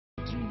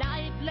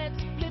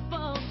let's flip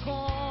a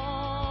coin.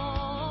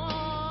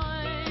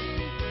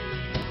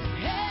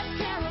 Head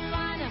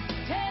Carolina,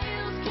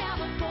 tails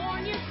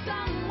California,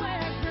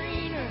 somewhere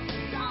greener,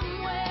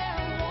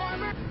 somewhere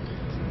warmer.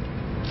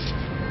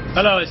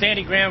 Hello, it's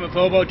Andy Graham of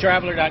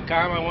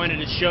HoboTraveler.com. I wanted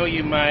to show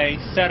you my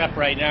setup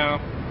right now.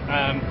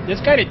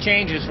 This kind of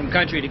changes from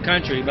country to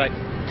country, but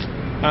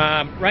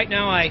right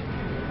now I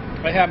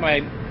have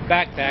my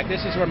backpack.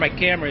 This is where my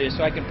camera is,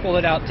 so I can pull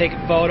it out, take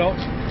a photo.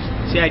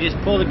 See, I just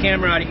pull the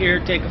camera out of here,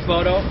 take a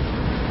photo.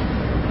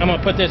 I'm going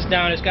to put this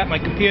down. It's got my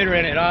computer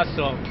in it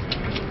also.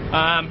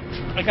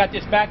 I got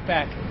this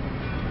backpack.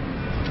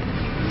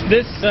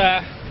 This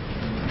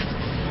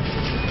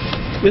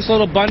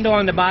little bundle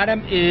on the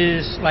bottom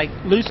is like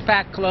loose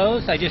pack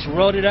clothes. I just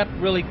rolled it up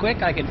really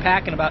quick. I can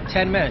pack in about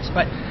 10 minutes.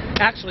 But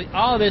actually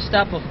all of this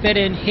stuff will fit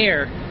in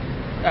here.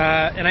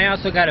 And I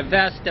also got a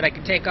vest that I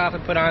can take off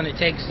and put on. It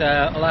takes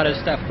a lot of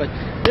stuff. But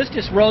this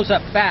just rolls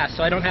up fast,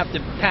 so I don't have to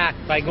pack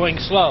by going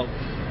slow.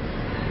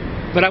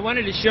 But I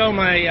wanted to show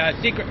my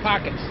secret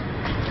pockets.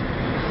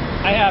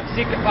 I have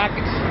secret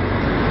pockets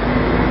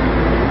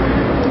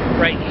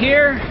right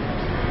here,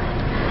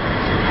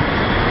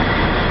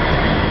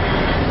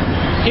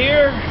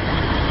 here,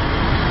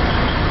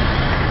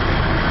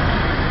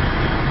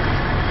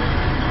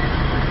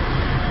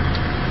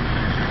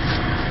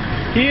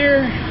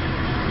 here.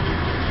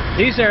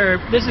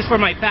 This is for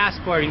my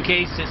passport in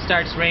case it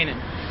starts raining.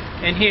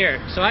 And here.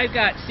 So I've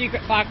got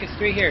secret pockets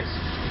right here.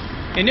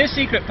 In this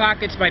secret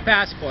pocket's my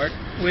passport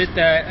with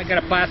I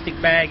got a plastic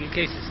bag in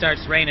case it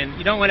starts raining.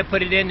 You don't want to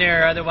put it in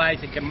there,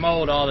 otherwise it can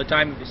mold all the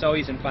time if it's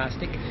always in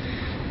plastic.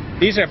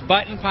 These are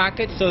button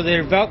pockets, so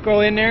they're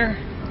Velcro in there.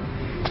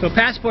 So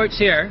passport's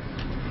here.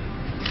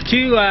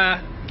 Two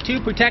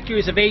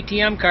protectors of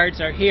ATM cards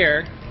are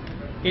here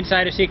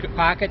inside a secret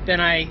pocket. Then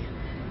I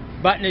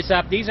button this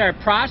up. These are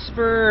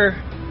Prosper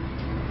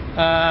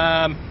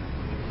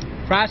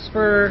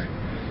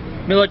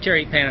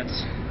military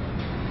pants.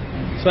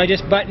 So I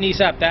just button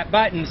these up. That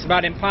button's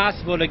about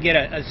impossible to get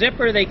a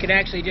zipper. They can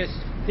actually just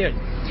do it.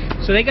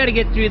 So they got to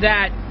get through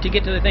that to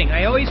get to the thing.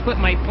 I always put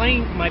my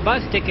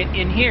bus ticket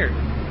in here.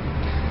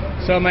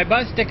 So my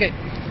bus ticket,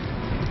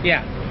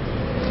 yeah,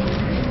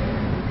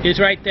 is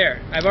right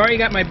there. I've already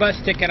got my bus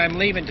ticket. I'm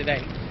leaving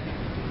today.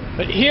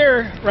 But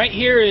here, right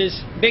here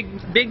is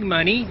big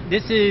money.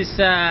 This is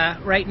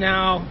right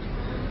now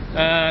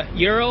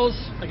euros.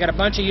 I got a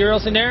bunch of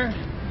euros in there,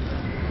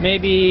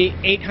 maybe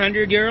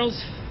 800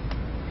 euros.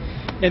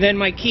 And then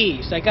my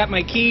keys. I got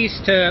my keys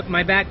to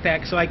my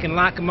backpack so I can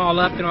lock them all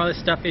up and all this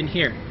stuff in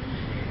here.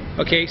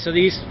 Okay, so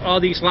all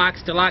these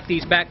locks to lock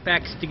these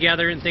backpacks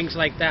together and things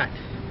like that.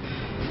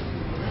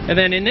 And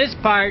then in this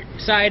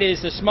side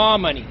is the small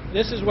money.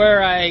 This is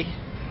where I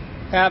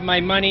have my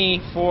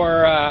money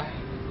for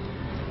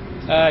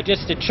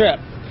just a trip.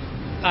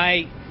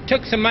 I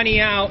took some money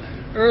out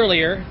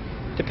earlier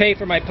to pay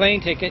for my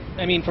plane ticket,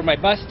 for my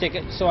bus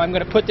ticket, so I'm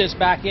going to put this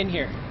back in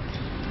here.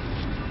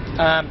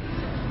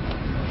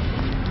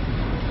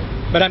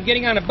 But I'm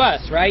getting on a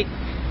bus, right?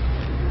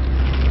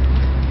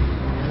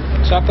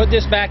 So I'll put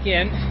this back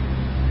in.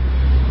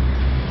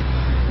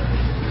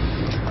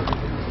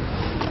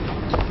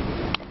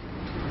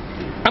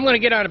 I'm going to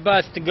get on a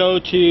bus to go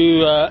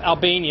to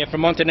Albania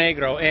from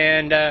Montenegro,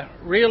 and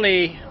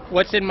really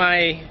what's in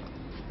my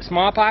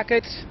small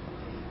pockets?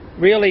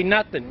 Really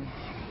nothing.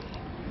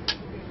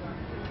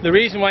 The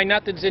reason why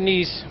nothing's in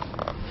these,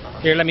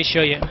 here, let me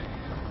show you.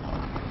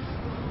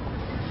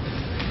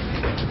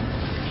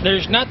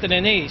 There's nothing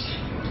in these.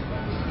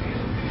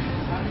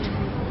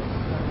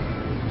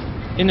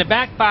 In the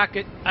back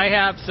pocket I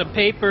have some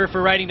paper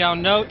for writing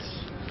down notes,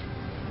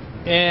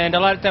 and a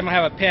lot of time I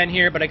have a pen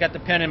here, but I got the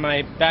pen in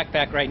my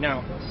backpack right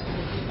now.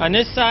 On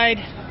this side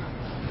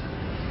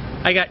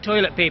I got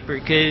toilet paper,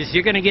 because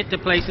you're going to get to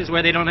places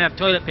where they don't have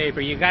toilet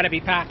paper. You got to be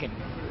packing.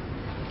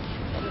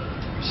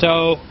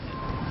 So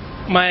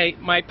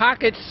my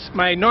pockets,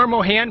 my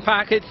normal hand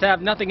pockets,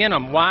 have nothing in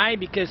them. Why?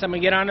 Because I'm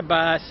going to get on a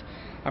bus,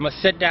 I'm going to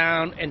sit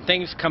down, and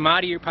things come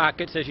out of your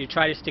pockets as you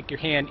try to stick your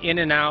hand in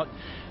and out,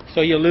 so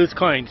you'll lose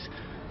coins.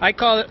 I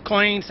call it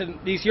coins, and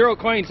these euro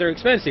coins are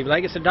expensive,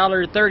 like it's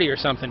 $1.30 or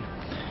something.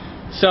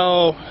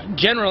 So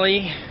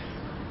generally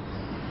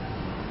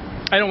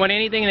I don't want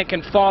anything that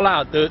can fall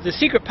out. The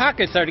secret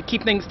pockets are to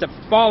keep things from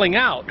falling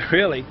out,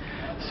 really.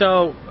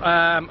 So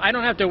I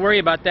don't have to worry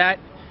about that,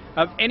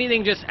 of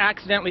anything just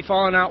accidentally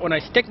falling out. When I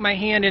stick my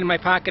hand in my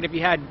pocket, if you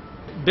had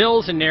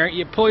bills in there,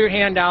 you pull your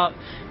hand out,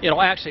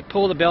 it'll actually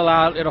pull the bill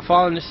out, it'll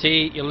fall in the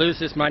seat, you lose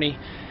this money.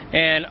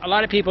 And a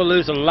lot of people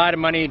lose a lot of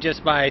money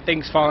just by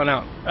things falling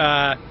out.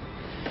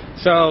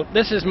 So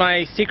this is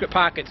my secret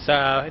pockets.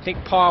 I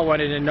think Paul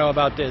wanted to know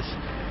about this.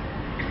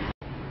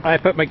 I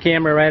put my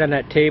camera right on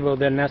that table,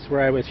 then that's where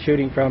I was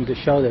shooting from to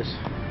show this.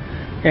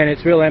 And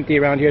it's real empty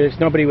around here. There's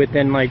nobody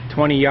within like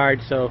 20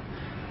 yards, so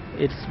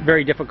it's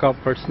very difficult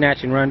for snatch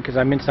and run because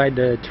I'm inside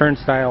the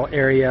turnstile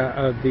area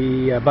of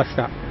the bus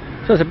stop.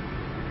 So it's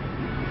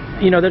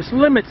there's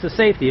limits to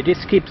safety. It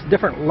just keeps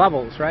different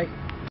levels, right?